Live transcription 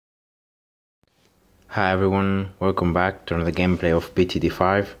Hi everyone, welcome back to another gameplay of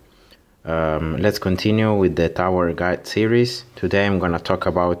BTD5. Let's continue with the tower guide series. Today I'm gonna talk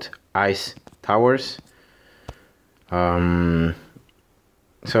about ice towers. So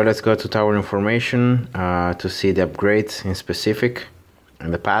let's go to tower information to see the upgrades in specific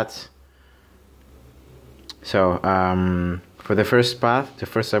and the paths. So for the first path, the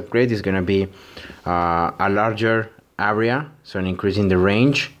first upgrade is gonna be a larger area, so an increase in the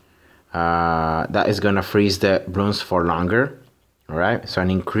range. That is gonna freeze the bloons for longer. All right, so an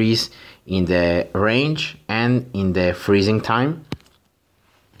increase in the range and in the freezing time.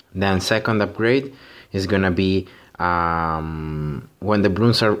 Then second upgrade is gonna be when the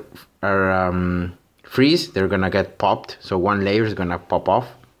bloons are freeze, they're gonna get popped. So one layer is gonna pop off.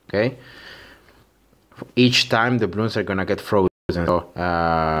 Okay. Each time the bloons are gonna get frozen. So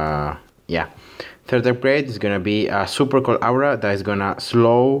yeah. Third upgrade is gonna be a super cold aura that is gonna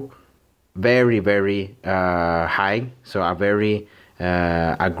slow very high, so a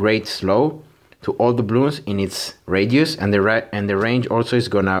great slow to all the bloons in its radius, and the range also is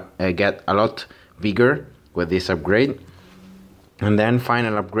gonna get a lot bigger with this upgrade. And then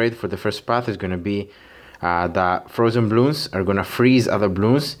final upgrade for the first path is gonna be the frozen bloons are gonna freeze other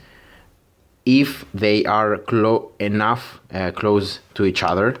bloons if they are close to each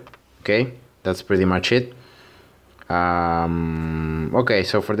other. Okay, that's pretty much it. Okay,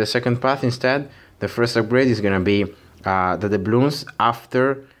 so for the second path instead, the first upgrade is gonna be that the bloons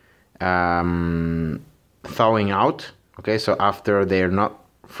after thawing out, okay, so after they're not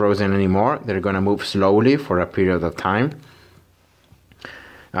frozen anymore, they're gonna move slowly for a period of time.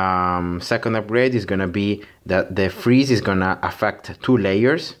 Second upgrade is gonna be that the freeze is gonna affect 2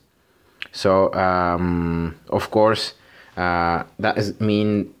 layers. So of course that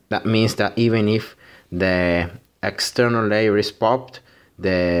means that even if the external layer is popped,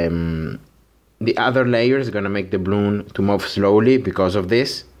 the other layer is gonna make the bloon to move slowly because of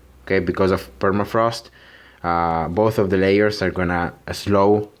this. Okay, because of permafrost, both of the layers are gonna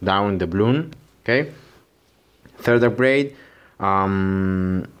slow down the bloon. Okay. Third upgrade,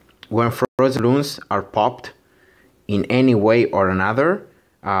 when frozen bloons are popped in any way or another,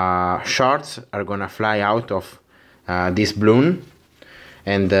 shards are gonna fly out of this bloon,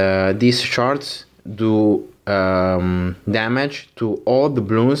 and these shards do damage to all the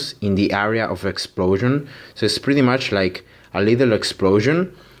bloons in the area of explosion. So it's pretty much like a little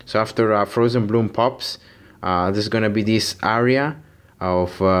explosion. So after a frozen bloon pops, there's gonna be this area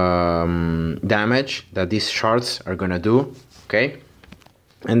of damage that these shards are gonna do. Okay,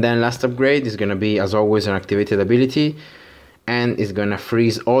 and then last upgrade is gonna be, as always, an activated ability, and it's gonna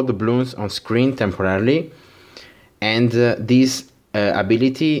freeze all the bloons on screen temporarily. And this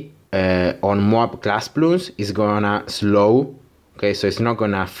ability on mob class bloons is gonna slow. Okay, so it's not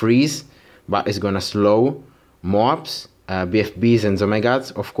gonna freeze, but it's gonna slow mobs, BFBs and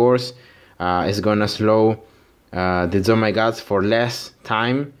Zomegads. Of course, it's gonna slow the Zomegads for less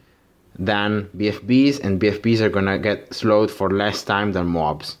time than BFBs, and BFBs are gonna get slowed for less time than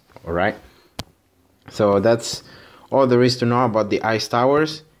mobs. All right, so that's all there is to know about the ice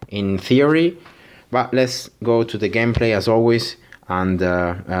towers in theory. But let's go to the gameplay as always, and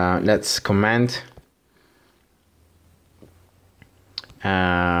let's comment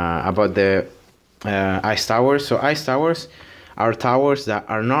about the ice towers. So ice towers are towers that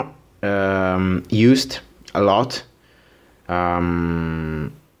are not used a lot,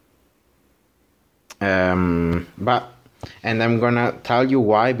 and I'm gonna tell you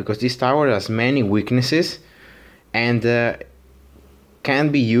why, because this tower has many weaknesses and can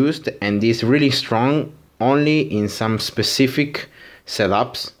be used and is really strong only in some specific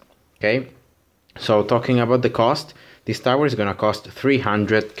setups. Okay, so talking about the cost, this tower is gonna cost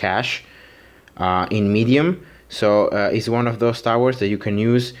 300 cash in medium. So it's one of those towers that you can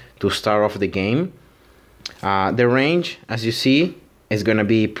use to start off the game. The range, as you see, is gonna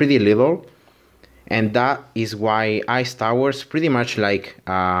be pretty little, and that is why ice towers, pretty much like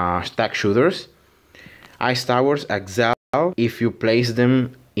stack shooters, ice towers excel if you place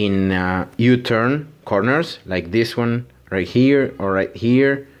them in U-turn corners, like this one right here or right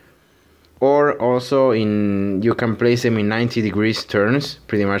here, or also you can place them in 90 degrees turns,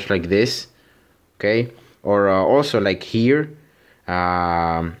 pretty much like this. Okay, or also like here.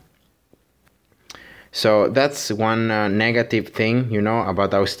 So that's one negative thing,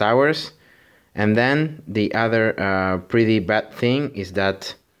 about those towers. And then the other pretty bad thing is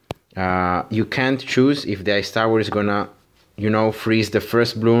that you can't choose if the ice tower is gonna freeze the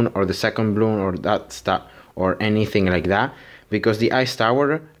first bloon or the second bloon or that stuff or anything like that, because the ice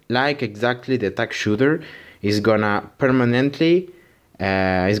tower, like exactly the tack shooter, is gonna permanently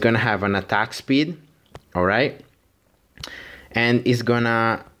is gonna have an attack speed all right? And it's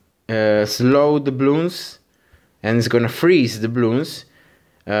gonna slow the bloons, and it's gonna freeze the bloons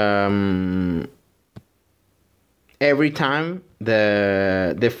every time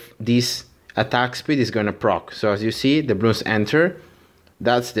this attack speed is gonna proc. So as you see, the bloons enter,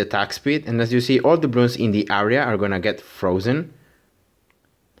 that's the attack speed, and as you see, all the bloons in the area are gonna get frozen.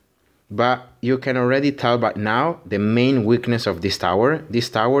 But you can already tell by now the main weakness of this tower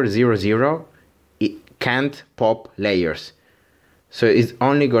 0-0, it can't pop layers. So it's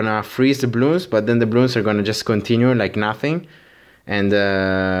only gonna freeze the bloons, but then the bloons are gonna just continue like nothing. And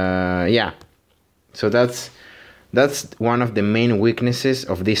yeah, so that's one of the main weaknesses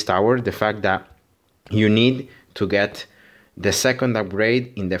of this tower, the fact that you need to get the second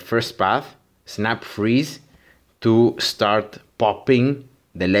upgrade in the first path, snap freeze, to start popping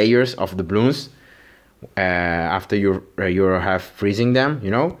the layers of the bloons after you have freezing them,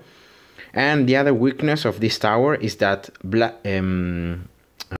 you know. And the other weakness of this tower is that white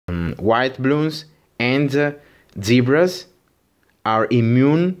bloons and zebras are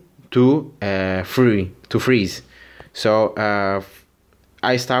immune to freeze. So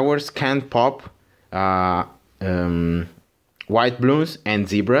ice towers can't pop white bloons and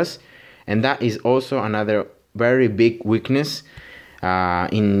zebras, and that is also another very big weakness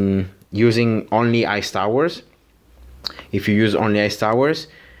in using only ice towers. If you use only ice towers,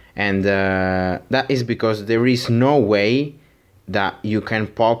 and that is because there is no way that you can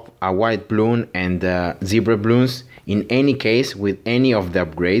pop a white bloon and zebra bloons in any case with any of the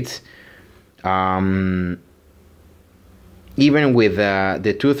upgrades. Even with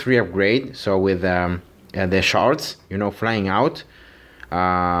the 2-3 upgrade, so with the shards, you know, flying out,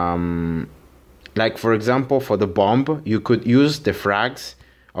 like for example for the bomb, you could use the frags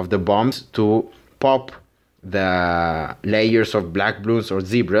of the bombs to pop the layers of black bloons or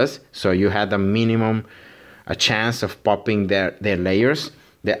zebras, so you had a chance of popping their layers.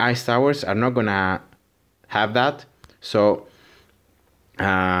 The ice towers are not gonna have that, so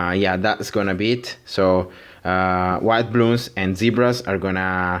yeah, that's gonna be it. So white bloons and zebras are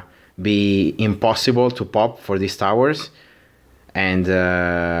gonna be impossible to pop for these towers, and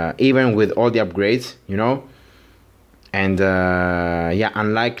even with all the upgrades, you know. And yeah,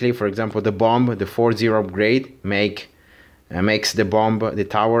 unlikely, for example, the bomb, the 4-0 upgrade makes the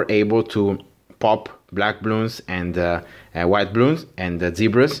tower able to pop black bloons and white bloons and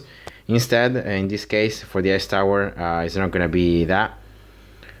zebras. Instead, in this case, for the ice tower, it's not gonna be that.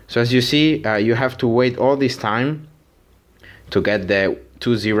 So as you see, you have to wait all this time to get the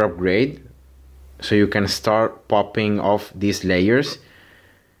 2-0 upgrade, so you can start popping off these layers.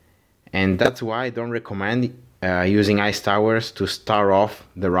 And that's why I don't recommend using ice towers to start off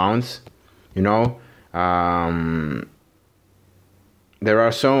the rounds, you know. There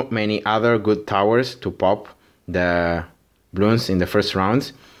are so many other good towers to pop the bloons in the first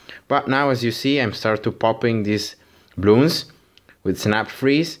rounds, but now as you see, I'm start to popping these bloons with snap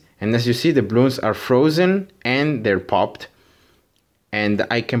freeze, and as you see, the bloons are frozen and they're popped, and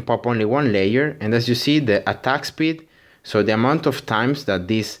I can pop only one layer. And as you see, the attack speed, so the amount of times that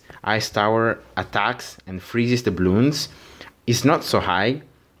this ice tower attacks and freezes the bloons, is not so high.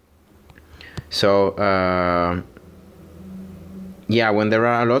 So yeah, when there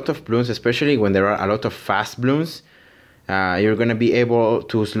are a lot of bloons, especially when there are a lot of fast bloons, you're gonna be able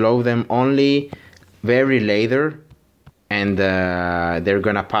to slow them only very later, and they're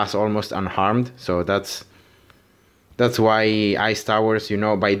gonna pass almost unharmed. So that's why ice towers, you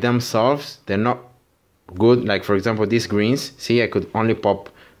know, by themselves, they're not good. Like for example, these greens, see, I could only pop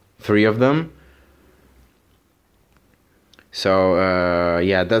 3 of them. So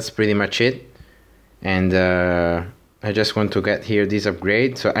yeah, that's pretty much it. And I just want to get here this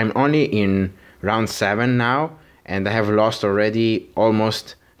upgrade. So I'm only in round 7 now, and I have lost already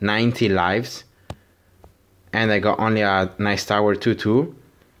almost 90 lives, and I got only a nice tower 2-2.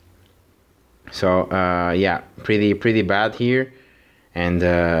 So yeah, pretty bad here. And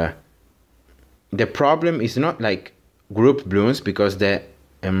the problem is not like group bloons, because the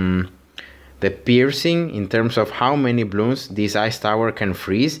piercing in terms of how many bloons this ice tower can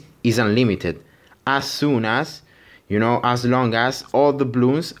freeze is unlimited, as soon as, you know, as long as all the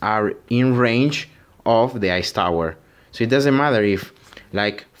bloons are in range of the ice tower. So it doesn't matter if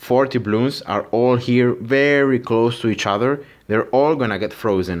like 40 bloons are all here very close to each other, they're all gonna get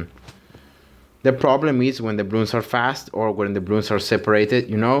frozen. The problem is when the bloons are fast, or when the bloons are separated,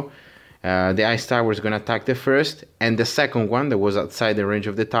 you know. The ice tower is gonna attack the first, and the second one that was outside the range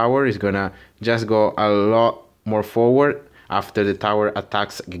of the tower is gonna just go a lot more forward after the tower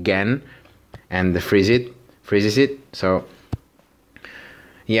attacks again and freezes it. So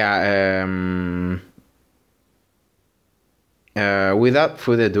yeah, without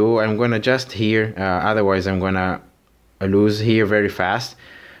further ado, I'm gonna just here, otherwise I'm gonna lose here very fast.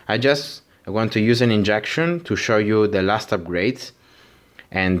 I want to use an injection to show you the last upgrades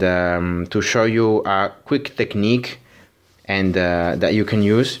and to show you a quick technique and that you can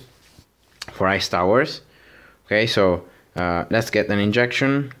use for ice towers. Okay, so let's get an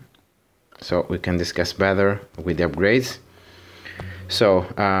injection so we can discuss better with the upgrades. So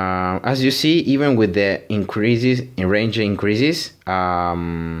as you see, even with the increases in range increases,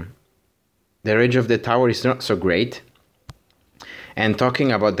 the range of the tower is not so great. And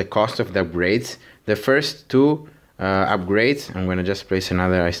talking about the cost of the upgrades, the first two upgrades, I'm gonna just place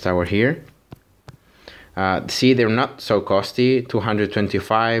another ice tower here. See, they're not so costly,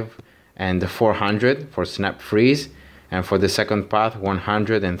 225 and 400 for snap freeze, and for the second path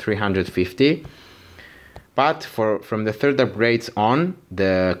 100 and 350. But from the third upgrades on,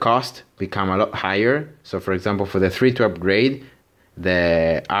 the cost become a lot higher. So for example, for the 3-2 upgrade,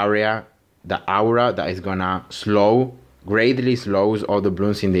 the aura that is gonna greatly slows all the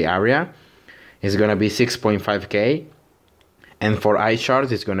bloons in the area is gonna be 6.5k, and for ice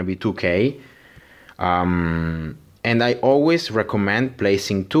shards it's gonna be 2k. And I always recommend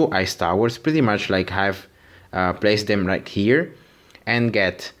placing 2 ice towers, pretty much like I've placed them right here, and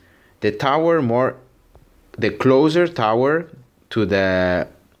get the closer tower to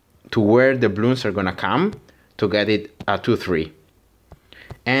where the bloons are gonna come, to get it a 2-3,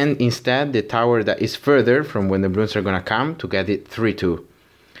 and instead the tower that is further from when the bloons are gonna come, to get it 3-2.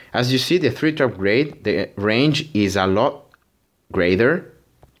 As you see, the 3-2 upgrade, the range is a lot greater.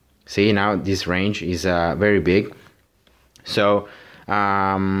 See, now this range is very big, so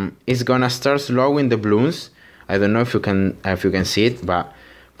it's gonna start slowing the bloons. I don't know if you can see it, but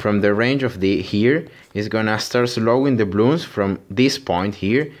from the range of the here, it's gonna start slowing the bloons from this point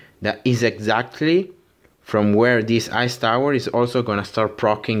here. That is exactly from where this ice tower is also gonna start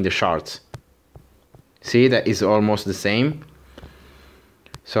proccing the shards. See, that is almost the same.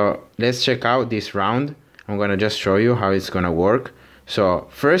 So let's check out this round. I'm gonna just show you how it's gonna work. So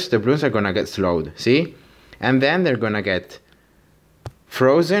first the bloons are gonna get slowed, see? And then they're gonna get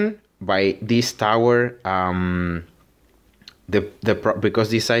frozen by this tower, because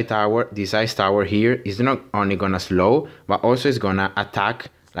this ice tower here is not only gonna slow, but also is gonna attack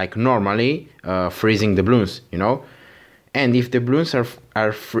like normally, freezing the bloons, you know? And if the bloons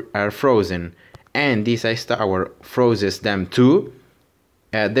are frozen and this ice tower freezes them too,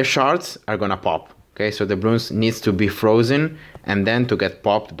 the shards are gonna pop. Okay, so the bloons needs to be frozen and then to get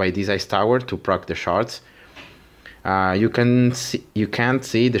popped by this ice tower to proc the shards. You can't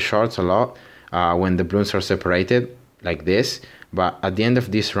see the shards a lot when the bloons are separated like this, but at the end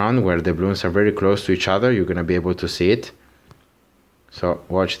of this round, where the bloons are very close to each other, you're gonna be able to see it. So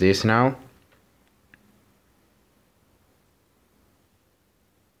watch this now.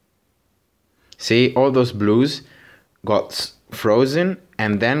 See, all those blues got frozen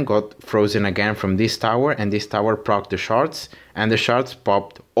and then got frozen again from this tower, and this tower procced the shards, and the shards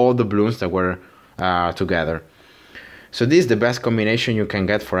popped all the bloons that were together. So this is the best combination you can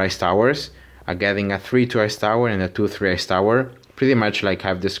get for ice towers, getting a 3-2 ice tower and a 2-3 ice tower, pretty much like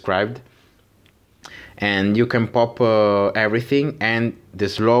I've described. And you can pop everything, and the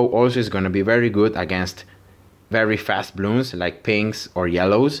slow also is going to be very good against very fast bloons like pinks or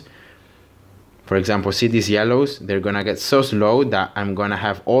yellows. For example, see these yellows, they're gonna get so slow that I'm gonna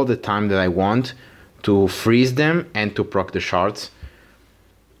have all the time that I want to freeze them and to proc the shards.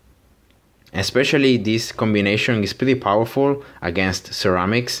 Especially this combination is pretty powerful against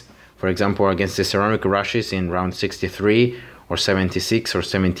ceramics. For example, against the ceramic rushes in round 63 or 76 or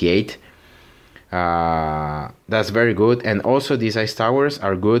 78. That's very good. And also these ice towers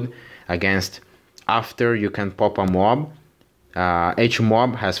are good against after you can pop a mob. Each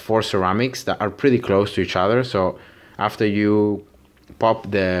mob has 4 ceramics that are pretty close to each other, so after you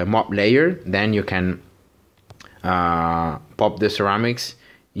pop the mob layer, then you can pop the ceramics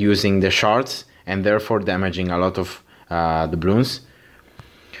using the shards, and therefore damaging a lot of the bloons.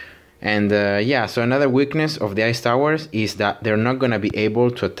 And yeah, so another weakness of the ice towers is that they're not gonna be able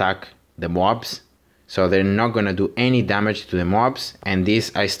to attack the mobs, so they're not gonna do any damage to the mobs, and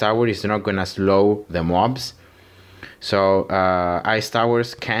this ice tower is not gonna slow the mobs. So ice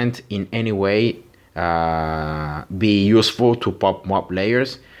towers can't in any way be useful to pop mob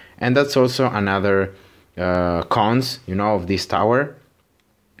layers, and that's also another cons, you know, of this tower.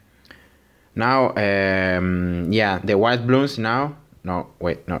 Now, yeah, the white bloons now. No,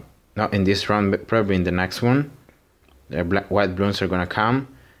 wait, no, not in this round, but probably in the next one. The white bloons are gonna come,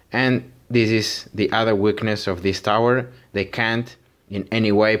 and this is the other weakness of this tower. They can't in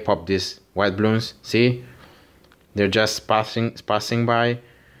any way pop these white bloons. See? they're just passing by,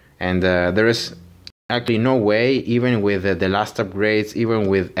 and there is actually no way, even with the last upgrades, even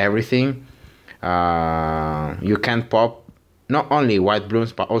with everything, you can pop not only white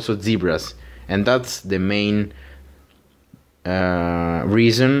bloons but also zebras, and that's the main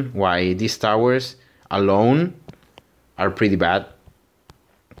reason why these towers alone are pretty bad,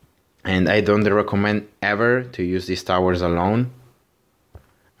 and I don't recommend ever to use these towers alone.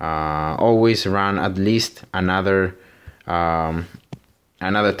 Always run at least another tower,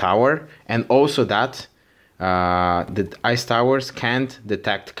 and also that the ice towers can't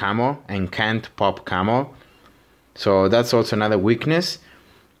detect camo and can't pop camo, so that's also another weakness.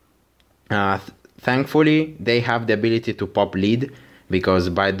 Thankfully they have the ability to pop lead, because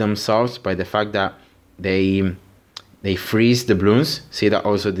by themselves, by the fact that they freeze the bloons. See that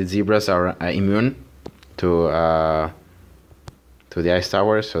also the zebras are immune to the ice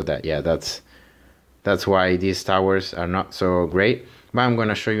towers, so that, yeah, that's why these towers are not so great. But I'm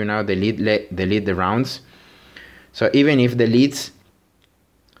gonna show you now the lead rounds. So even if the leads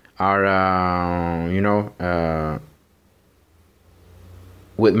are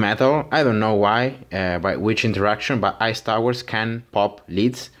with metal, I don't know why, by which interaction, but ice towers can pop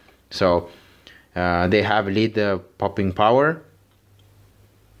leads, so they have lead popping power.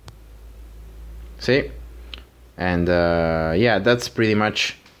 See, and yeah, that's pretty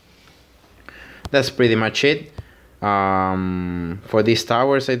much it. For these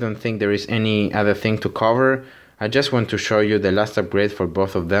towers, I don't think there is any other thing to cover. I just want to show you the last upgrade for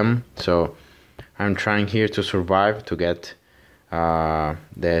both of them. So I'm trying here to survive to get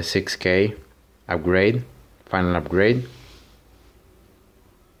the 6K upgrade, final upgrade,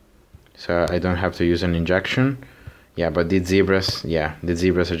 so I don't have to use an injection. Yeah, but the zebras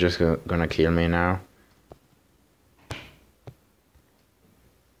are just gonna kill me now.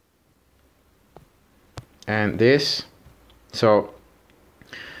 And this, so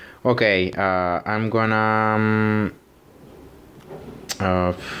okay, I'm gonna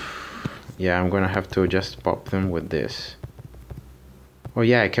I'm gonna have to just pop them with this. Oh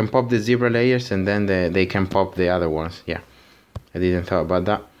yeah, I can pop the zebra layers, and then they can pop the other ones. Yeah, I didn't thought about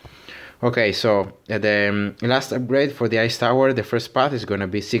that. Okay, so the last upgrade for the ice tower, the first path is gonna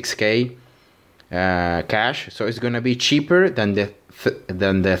be 6K cash, so it's gonna be cheaper than the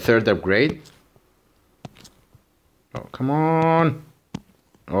third upgrade. Oh, come on!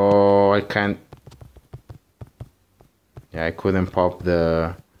 Oh, I can't. Yeah, I couldn't pop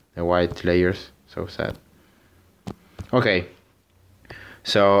the white layers. So sad. Okay.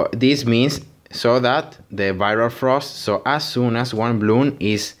 So this means that the viral frost. So as soon as one bloon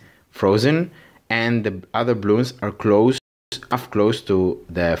is frozen and the other bloons are close to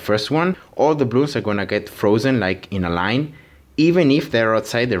the first one, all the bloons are gonna get frozen like in a line, even if they're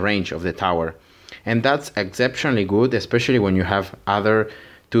outside the range of the tower. And that's exceptionally good, especially when you have other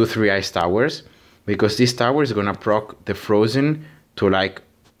 2-3 ice towers, because this tower is gonna proc the frozen to like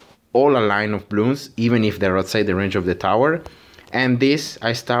all a line of bloons, even if they're outside the range of the tower. And this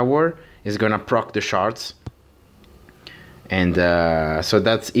ice tower is gonna proc the shards, and so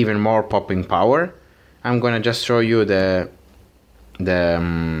that's even more popping power. I'm gonna just show you the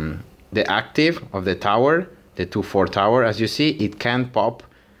active of the tower, the 2-4 tower. As you see, it can pop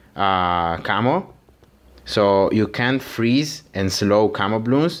camo, so you can't freeze and slow camo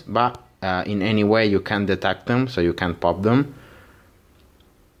bloons, but in any way you can detect them, so you can pop them.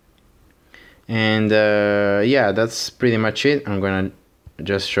 And yeah, that's pretty much it. I'm gonna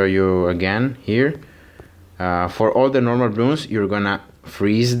just show you again here. For all the normal bloons, you're gonna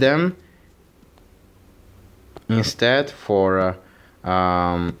freeze them. Instead, for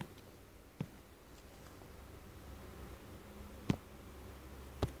all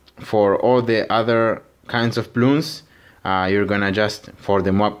the other kinds of bloons, you're gonna just, for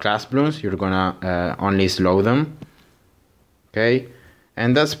the mob class bloons, you're gonna only slow them. Okay,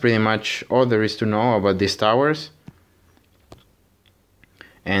 and that's pretty much all there is to know about these towers.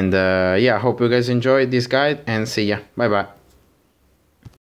 And yeah, hope you guys enjoyed this guide, and see ya. Bye bye.